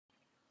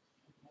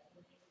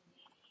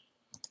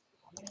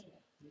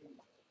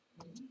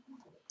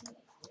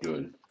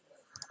Good.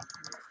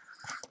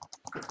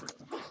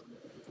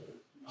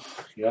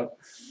 Yep.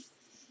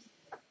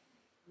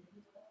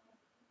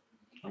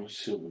 I'm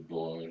super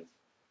bored.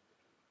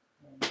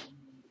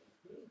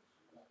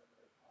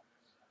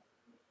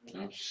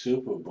 I'm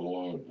super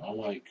bored.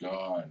 Oh my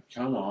god.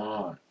 Come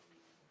on.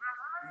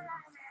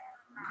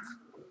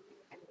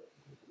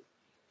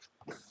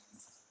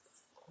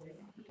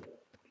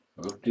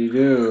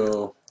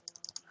 Whoop-de-doo.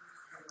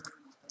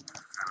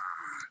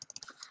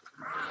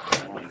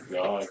 Oh my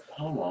god.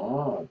 Come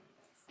on.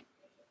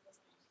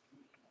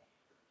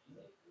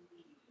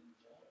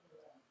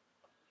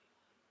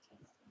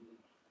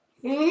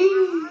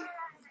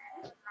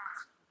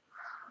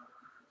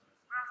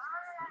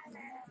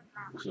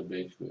 So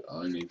basically,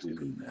 all I need to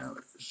do now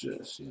is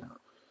just,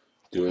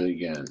 do it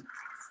again.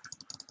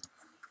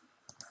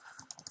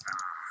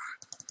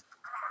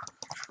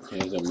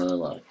 Here's a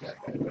Murloc deck,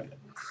 I bet.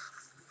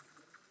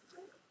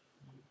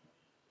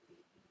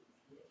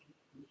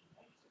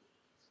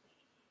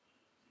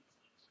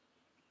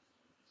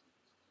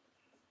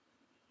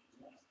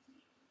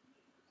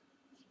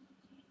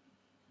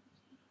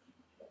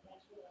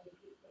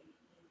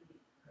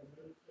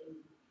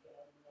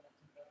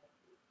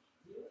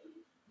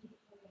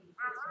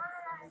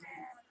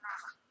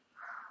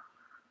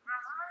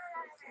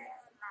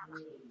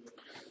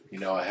 You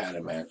know, I had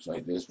a match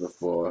like this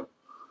before.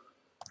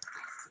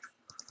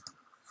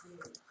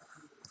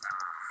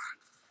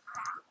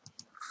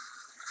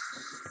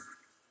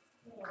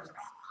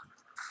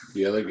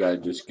 The other guy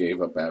just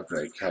gave up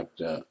after I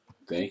kept,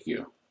 thank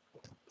you.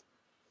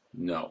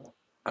 No.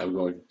 I'm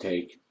going to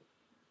take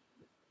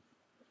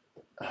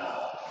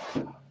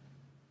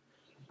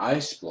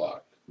Ice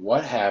Block.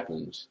 What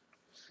happens?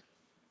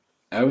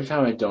 Every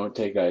time I don't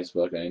take Ice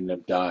Block, I end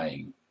up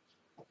dying.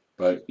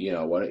 But,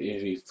 what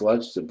if he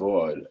floods the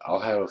board? I'll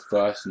have a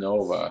Frost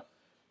Nova,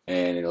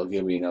 and it'll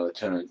give me another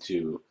turn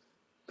to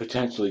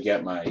potentially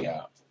get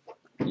my,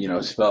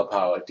 spell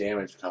power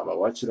damage combo.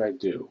 What should I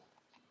do?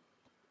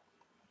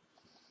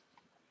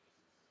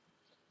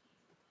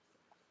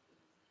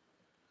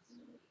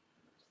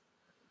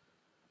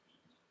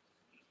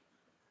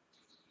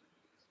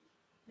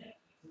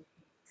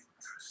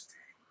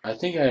 I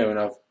think I have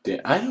enough.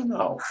 I don't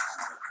know.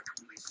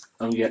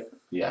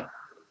 Yeah.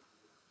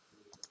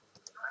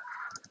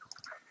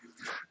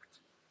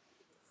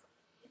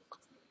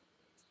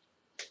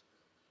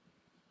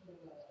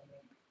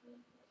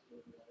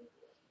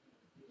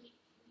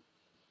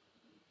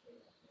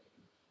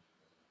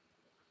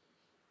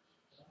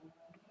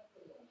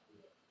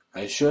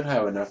 I should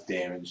have enough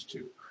damage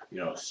to,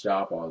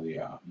 stop all the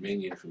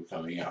minions from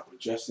coming out. But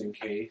just in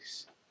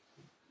case,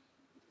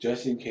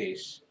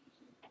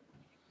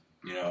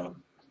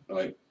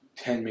 like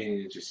 10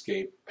 minions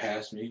escape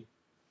past me,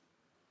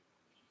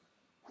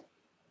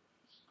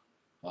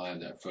 I'll have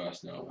that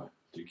Frost Nova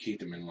to keep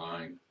them in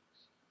line.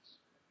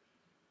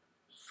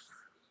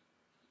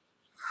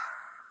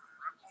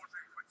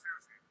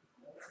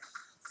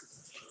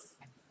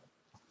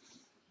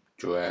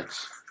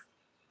 Drats.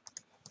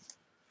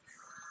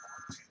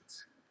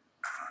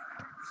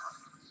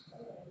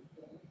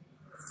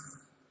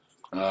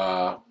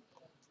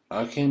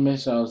 Arcane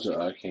Missiles or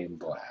Arcane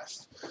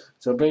Blast.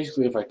 So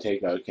basically, if I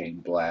take Arcane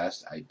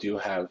Blast,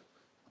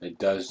 it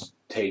does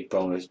take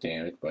bonus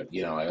damage, but,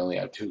 I only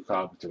have 2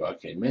 copies of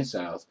Arcane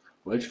Missiles,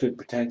 which could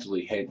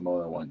potentially hit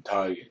more than one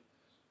target.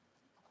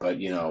 But,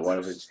 what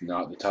if it's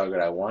not the target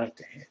I want it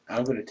to hit?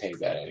 I'm going to take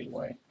that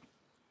anyway.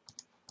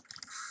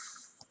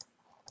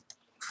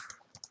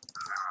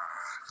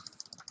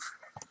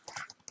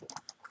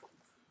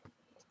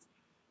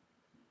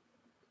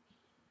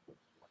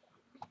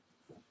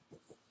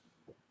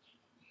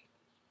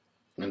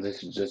 And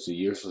this is just a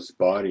useless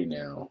body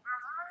now.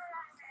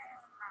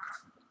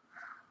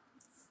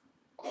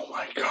 Oh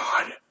my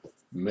god!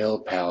 Mill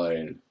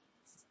Paladin.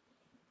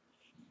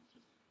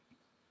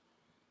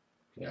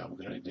 Yeah, I'm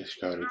gonna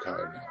discard a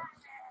card now.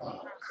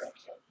 Oh, thank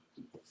you.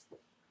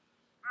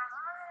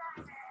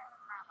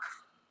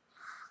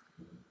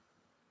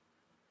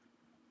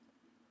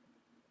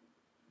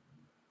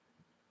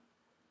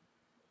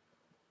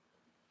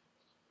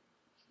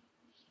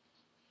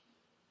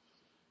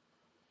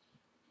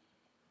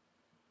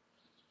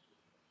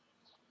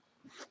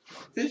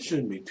 This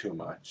shouldn't be too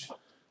much.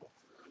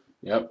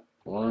 Yep.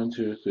 1,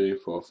 2, 3,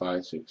 4,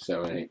 5, 6,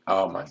 7, 8.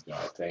 Oh my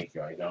god, thank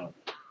you. I don't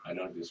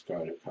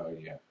discard a card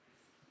yet.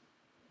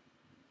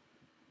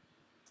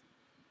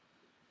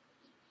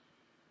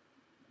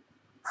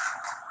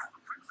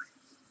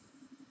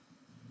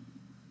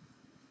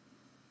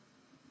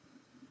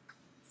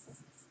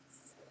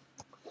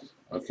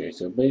 Okay,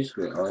 so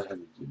basically all I have to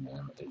do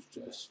now is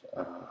just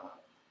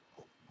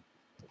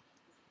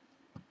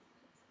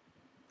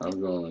I'm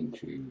going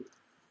to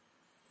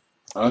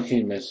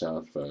Arcane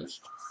Missile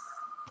first.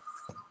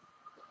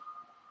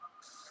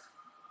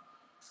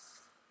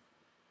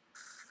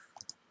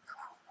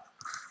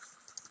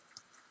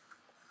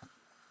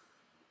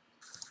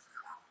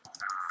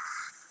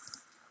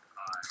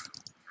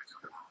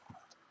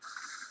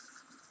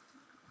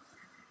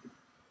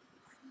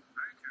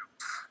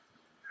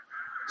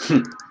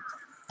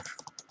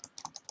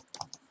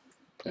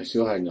 I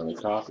still had another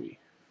copy.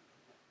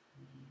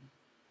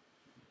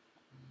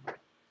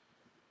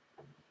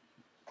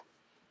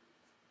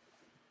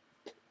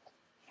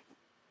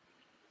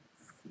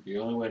 The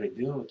only way to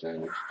deal with that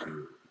is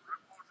to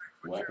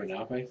weapon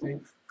up, I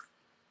think.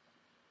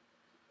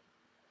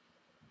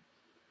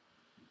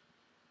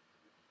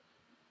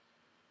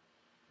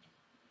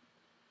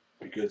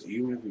 Because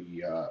even if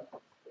we,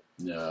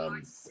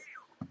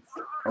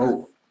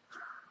 oh.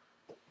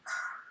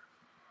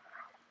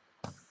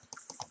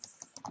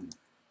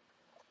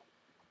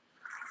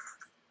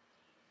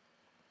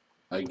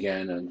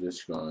 Again, I'm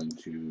just going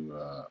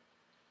to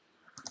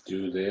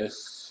do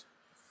this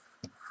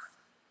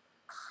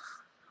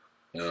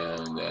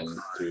and then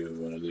do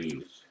one of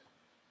these.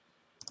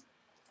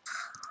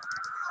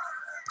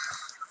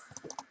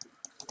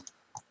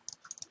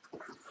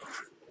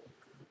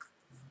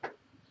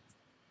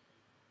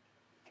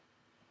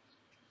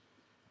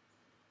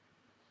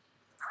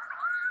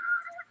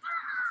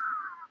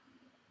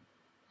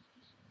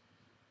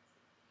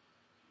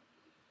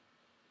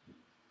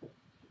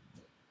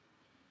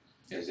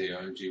 Is the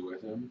RNG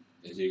with him?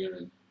 Is he going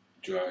to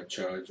draw a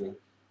charger?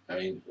 I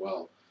mean,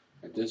 well,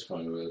 at this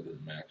point it really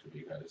doesn't matter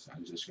because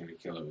I'm just going to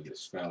kill it with a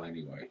spell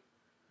anyway.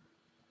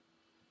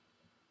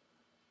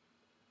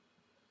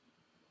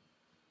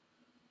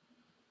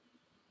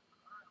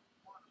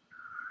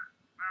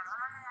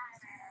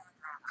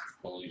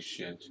 Holy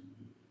shit.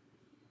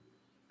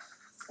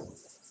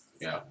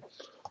 Yeah,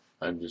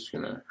 I'm just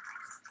gonna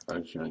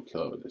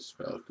kill it with a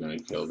spell. I'm gonna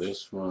kill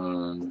this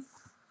one.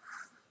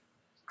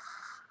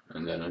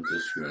 And then I'm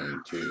just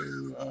going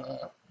to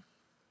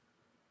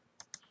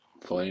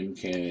flame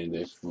cannon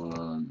this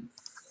one.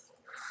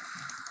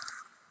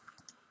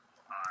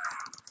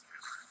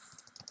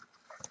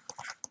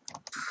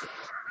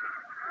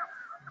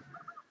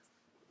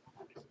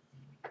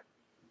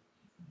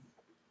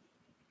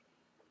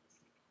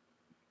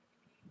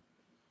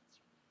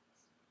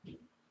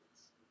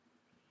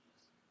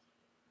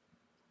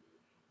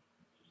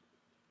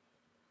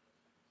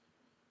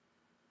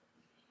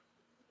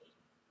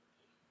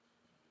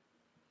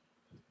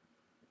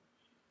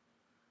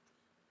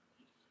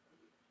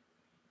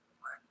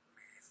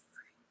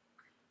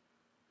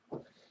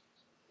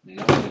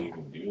 Nothing you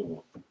can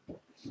do.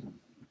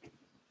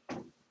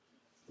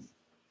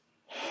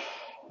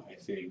 I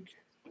think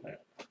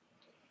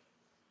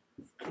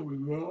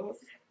coming back.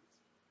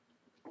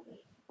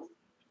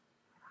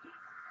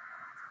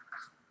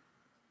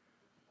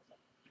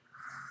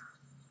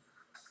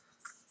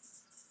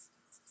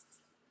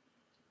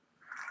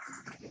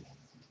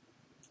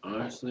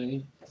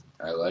 Honestly,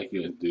 I like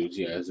your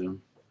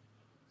enthusiasm.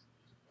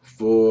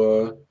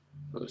 4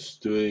 plus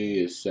 3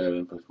 is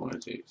 7 plus 1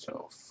 is 8.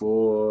 So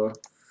 4,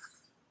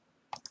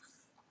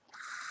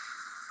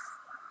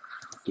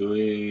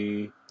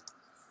 3.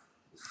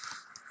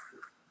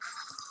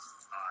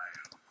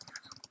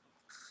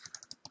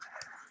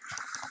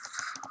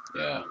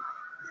 Yeah,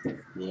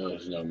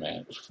 there's no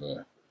match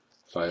for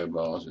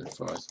fireballs and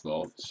frost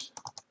bolts.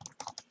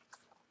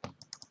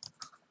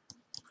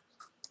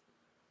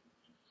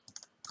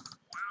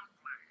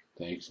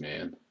 Thanks,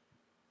 man.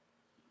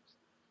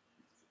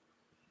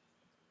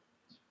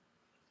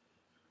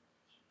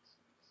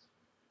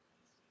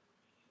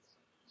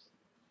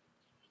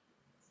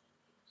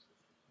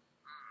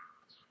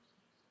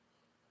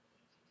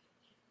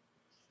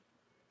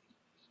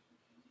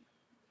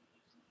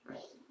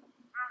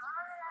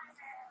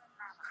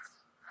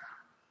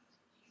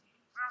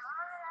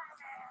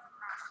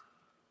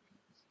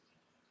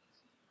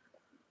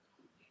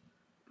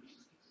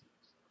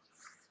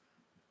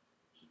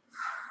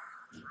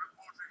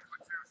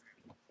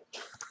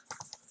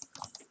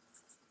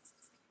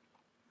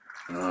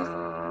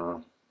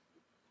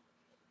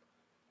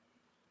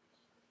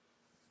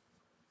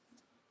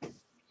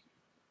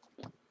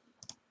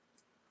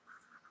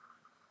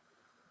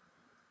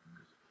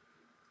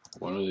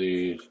 One of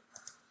these.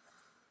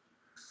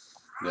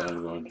 Then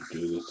I'm going to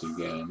do this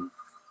again.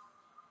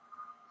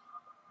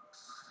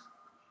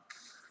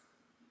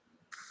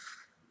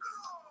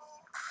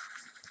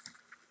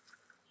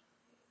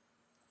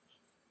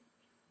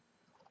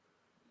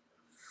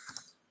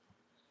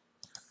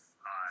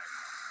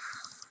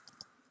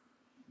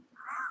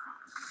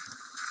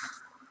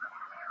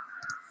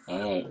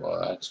 Alright,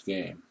 well, that's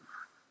game.